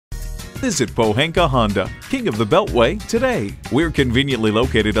Visit Pohanka Honda, King of the Beltway, today. We're conveniently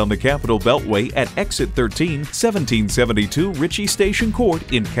located on the Capitol Beltway at Exit 13, 1772 Ritchie Station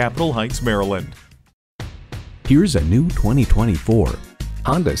Court in Capitol Heights, Maryland. Here's a new 2024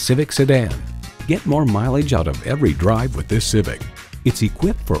 Honda Civic Sedan. Get more mileage out of every drive with this Civic. It's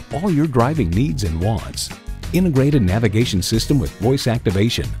equipped for all your driving needs and wants. Integrated navigation system with voice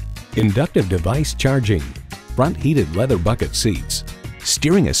activation, inductive device charging, front heated leather bucket seats,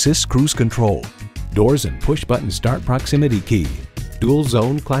 steering assist cruise control, doors and push-button start proximity key, dual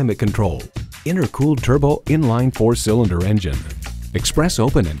zone climate control, intercooled turbo inline 4-cylinder engine, express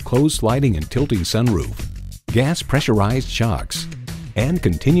open and closed sliding and tilting sunroof, gas pressurized shocks, and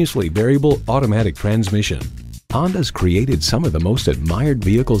continuously variable automatic transmission. Honda's created some of the most admired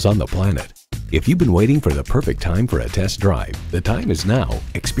vehicles on the planet. If you've been waiting for the perfect time for a test drive, the time is now.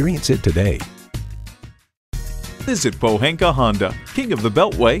 Experience it today. Visit Pohanka Honda, King of the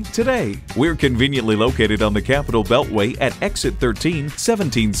Beltway, today. We're conveniently located on the Capitol Beltway at Exit 13,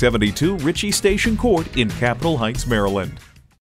 1772 Ritchie Station Court in Capitol Heights, Maryland.